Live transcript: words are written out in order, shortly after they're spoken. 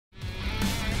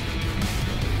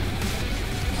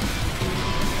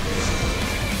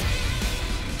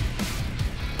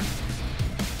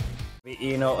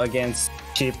against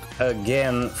Chip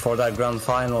again for that grand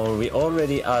final. We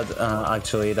already had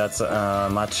actually that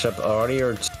matchup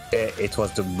earlier today. It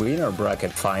was the winner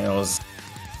bracket finals,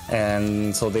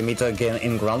 and so they meet again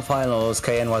in grand finals.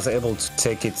 Kaien was able to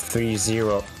take it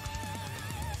 3-0.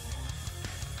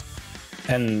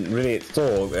 And really,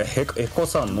 ヘコ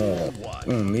さんも、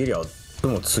見りゃと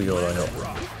も強いだよ。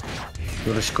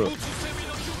よろしく。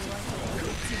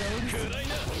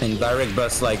And direct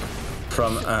bus like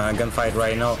from Gunfight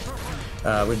right now.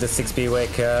 With the 6P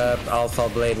wake up, Alpha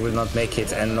Blade will not make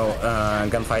it, and no,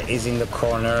 Gunfight is in the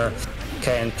corner.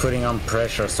 Kaien putting on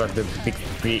pressure, start the big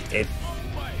 3.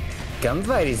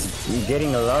 Gunfight is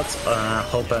getting a lot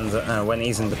opened when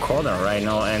he's in the corner right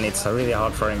now, and it's really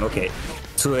hard for him. Okay,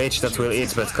 2H that will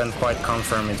hit, but can't quite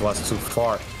confirm it was too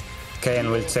far. Kaien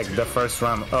will take the first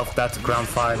round of that grand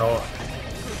final.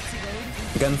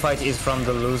 Gunfight is from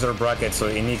the loser bracket, so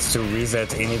he needs to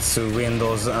reset, he needs to win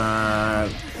those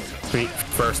 3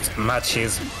 first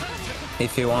matches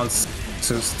if he wants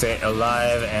to stay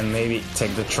alive and maybe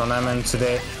take the tournament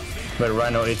today. But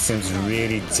right now it seems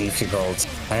really difficult.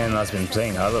 Kaien has been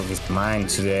playing out of his mind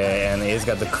today, and he's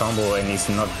got the combo and he's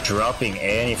not dropping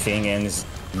anything, and he's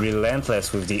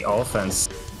relentless with the offense.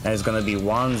 And it's gonna be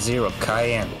 1-0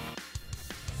 Kaien.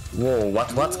 Whoa,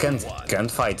 what can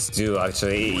Gunfight do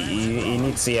actually? He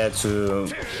needs to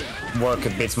work a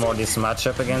bit more this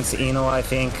matchup against Ino, I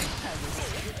think.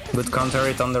 Would counter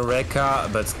it on the Rekka,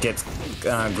 but get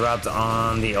grabbed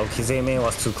on the Okizeme,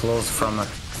 was too close from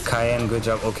Kaien, good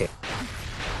job, okay.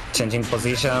 Changing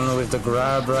position with the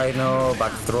grab right now,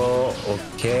 back throw,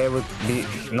 okay, would be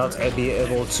not be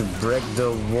able to break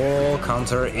the wall,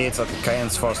 counter it, okay,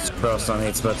 Kaien's first burst on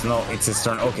it, but no, it's his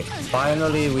turn, okay.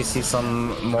 Finally we see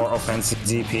some more offensive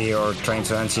DP or trying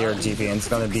to anti-air DP, and it's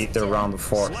gonna be the round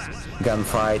 4.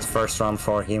 Gunfight, first round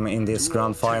for him in this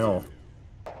grand final.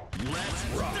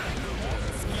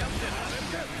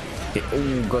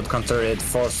 Oh, good counter it,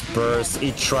 force burst.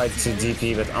 He tried to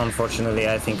DP, but unfortunately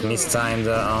I think mistimed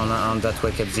on that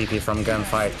wake up DP from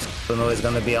Gunfight. So now he's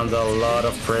gonna be under a lot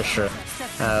of pressure.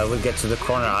 We'll get to the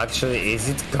corner. Actually, is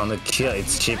it gonna kill?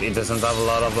 It's cheap, it doesn't have a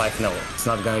lot of life. No, it's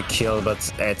not gonna kill,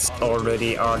 but it's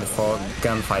already hard for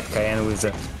Gunfight. Kaien with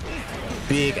a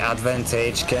big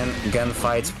advantage. Can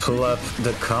Gunfight pull up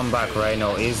the comeback right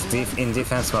now? He's in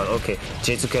defense mode. Okay,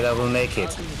 J2K will make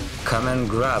it. Come and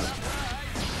grab.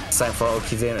 Time for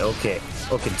Okizeme, okay.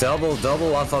 Okay, double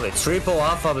Alpha Blade, triple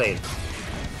Alpha Blade.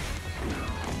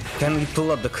 Can we pull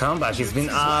up the comeback? He's been,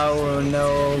 oh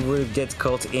no, we'll get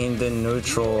caught in the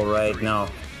neutral right now.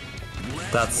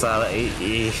 That's,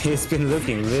 he's been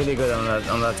looking really good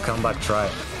on that comeback try.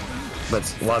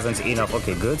 But wasn't enough.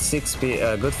 Okay, good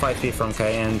 6P, good 5P from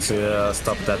Kaien to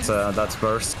stop that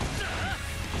burst.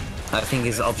 I think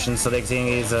his option selecting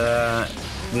is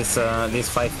this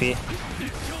 5P.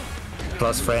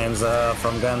 Plus frames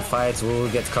from Gunfight will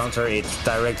get counter, it's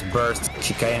direct burst,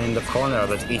 Kaien in the corner,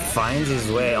 but he finds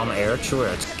his way on air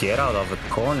to get out of the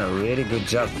corner, really good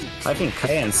job. I think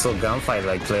Kaien saw Gunfight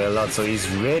like play a lot, so he's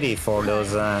ready for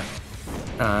those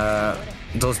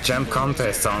jump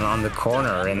contests on the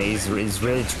corner, and he's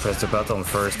ready to press the button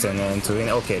first and to win.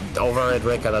 Okay, overhead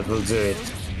Rekka that will do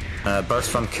it.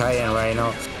 Burst from Kaien right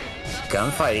now.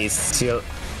 Gunfight is still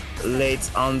late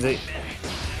on the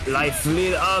life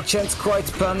lead. Oh, can't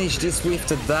quite punish this with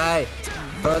the die,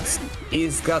 but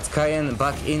he's got Kaien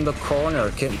back in the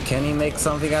corner. Can he make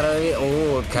something out of it?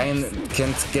 Oh, Kaien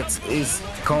can't get his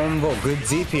combo. Good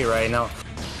DP right now.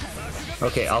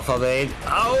 Okay, Alpha Blade.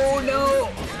 Oh no!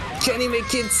 Can he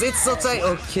make it? It's so tight.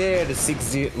 Okay, the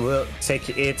 6D will take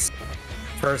it.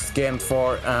 First game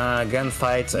for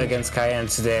Gunfight against Kaien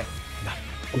today.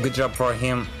 Good job for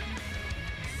him.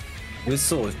 We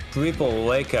saw a triple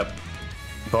wake up.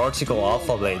 Vertical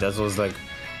Alpha Blade, that was like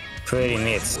pretty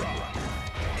neat.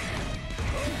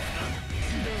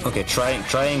 Okay,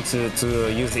 trying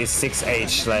to use his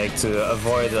 6H like to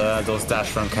avoid those dash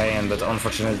from Kaien, but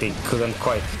unfortunately couldn't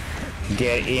quite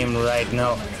get him right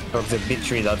now. Of the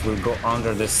B3 that will go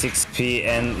under the 6P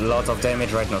and lot of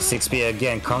damage right now. 6P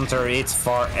again, counter it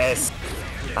for S.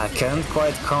 I can't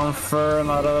quite confirm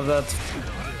out of that.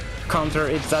 Counter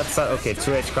it, that's okay,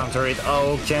 2H counter it.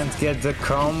 Oh, can't get the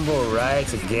combo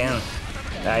right again.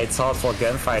 It's hard for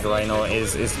Gunfight right now,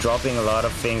 is dropping a lot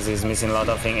of things, is missing a lot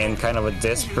of things, and kind of a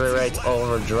desperate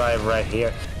overdrive right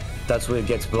here that will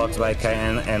get blocked by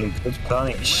Kaien, and good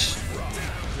punish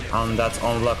on that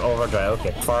unblock overdrive.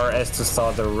 Okay, far S to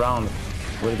start the round.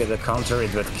 Will get the counter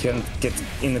it, but can't get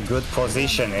in a good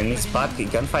position, and it's back.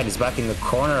 Gunfight is back in the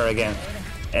corner again.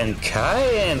 And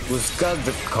Kaien, who's got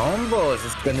the combos,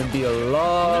 it's gonna be a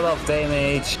lot of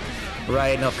damage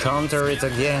right now. Counter it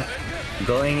again.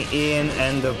 going in,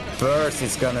 and the burst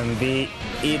is gonna be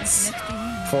it's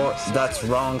for that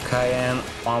wrong Kaien.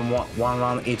 One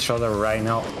round each other right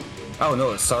now. Oh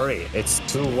no, sorry, it's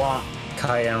 2-1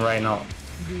 Kaien right now.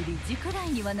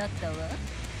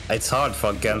 It's hard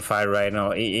for Gunfight right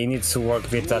now. He needs to work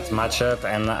with that matchup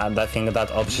and I think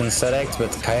that option select, but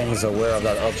Kaien is aware of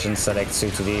that option select too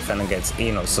to defend against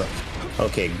Ino. So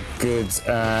okay, good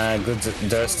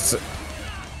dust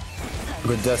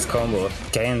combo.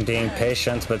 Kaien being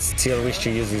patient but still wish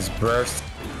to use his burst.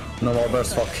 No more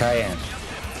burst for Kaien.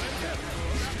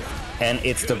 And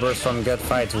it's the burst from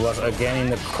Gunfight, who was again in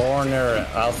the corner.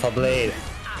 Alpha Blade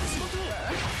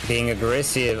being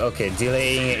aggressive. Okay,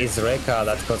 delaying his Rekka.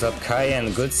 That goes up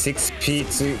Kaien. Good 6p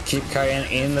to keep Kaien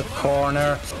in the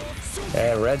corner.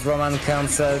 Red Roman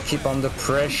cancel, keep on the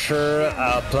pressure,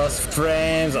 plus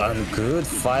frames, and good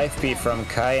 5p from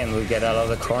Kaien will get out of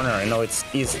the corner. I know it's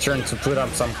his turn to put up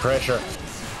some pressure.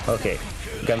 Okay,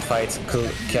 Gunfight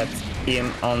could get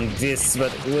him on this,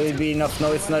 but will it be enough?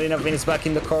 No, it's not enough. He's back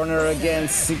in the corner again.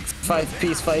 5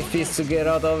 piece to get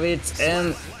out of it,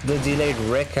 and the delayed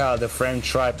Rekka, the frame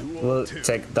trap, will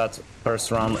take that first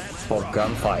round for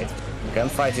Gunfight.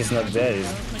 Gunfight is not dead.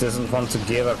 He doesn't want to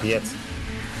give up yet.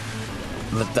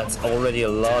 But that's already a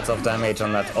lot of damage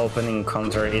on that opening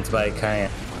counter hit by Kaien.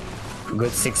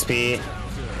 Good 6p.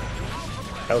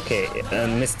 Okay,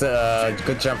 missed a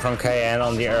good jump from Kaien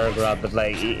on the air grab, but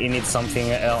like he needs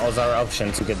something other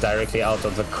option to get directly out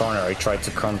of the corner. He tried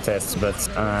to contest, but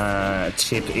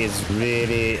Chip is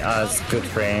really has good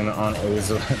frame on his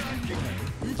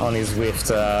whiffed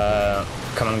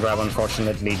command grab.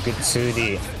 Unfortunately, good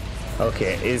 2D.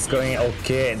 Okay, it's going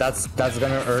okay. That's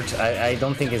gonna hurt. I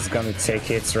don't think it's gonna take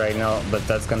hits right now, but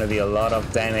that's gonna be a lot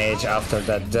of damage after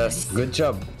that dust. Good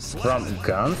job from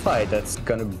Gunfight. That's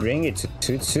gonna bring it to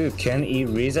 2-2. Can he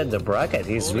reset the bracket?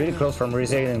 He's really close from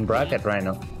resetting bracket right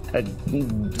now. That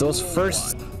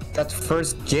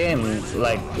first game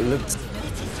like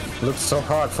looked so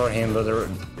hard for him, but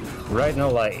right now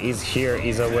like he's here,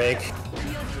 he's awake.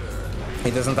 He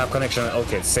doesn't have connection.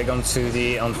 Okay, second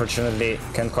 2D, unfortunately,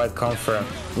 can't quite confirm.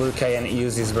 Will Kaien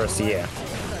use his burst? Yeah,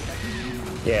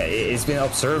 he's been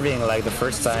observing like the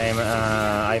first time.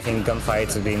 I think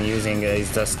Gunfight's been using his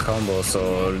dust combo,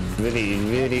 so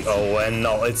really. Oh, and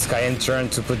no, it's Kaien's turn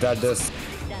to put that dust.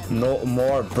 No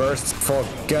more burst for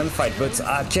Gunfight, but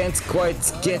I can't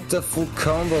quite get the full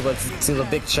combo, but still a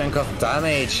big chunk of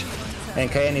damage. And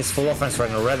Kaien is full offense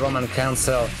right now. Red Roman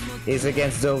cancel is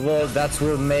against the wall. That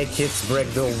will make it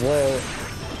break the wall.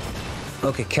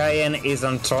 Okay, Kaien is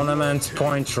on tournament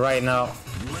point right now.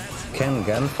 Can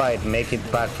Gunfight make it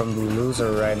back from the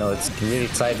loser right now? It's really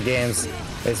tight games.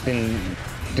 It's been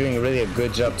doing really a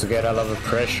good job to get out of the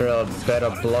pressure, better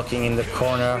blocking in the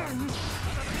corner.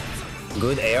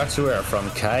 Good air-to-air from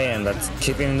Kaien, that's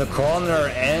keeping in the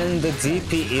corner, and the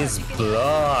DP is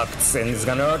blocked, and it's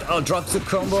gonna hurt. Oh, drops the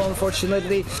combo,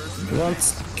 unfortunately. Won't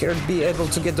be able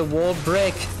to get the wall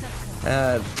break.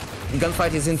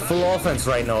 Gunfight is in full offense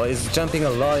right now. He's jumping a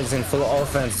lot, he's in full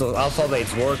offense. So Alpha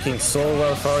Blade's working so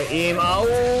well for him.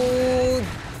 Oh,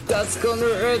 that's gonna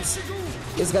hurt.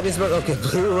 He's got his bird. Okay,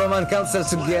 Blue Roman cancel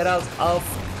to get out of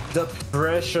the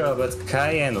pressure, but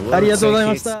Kaien will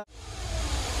take it.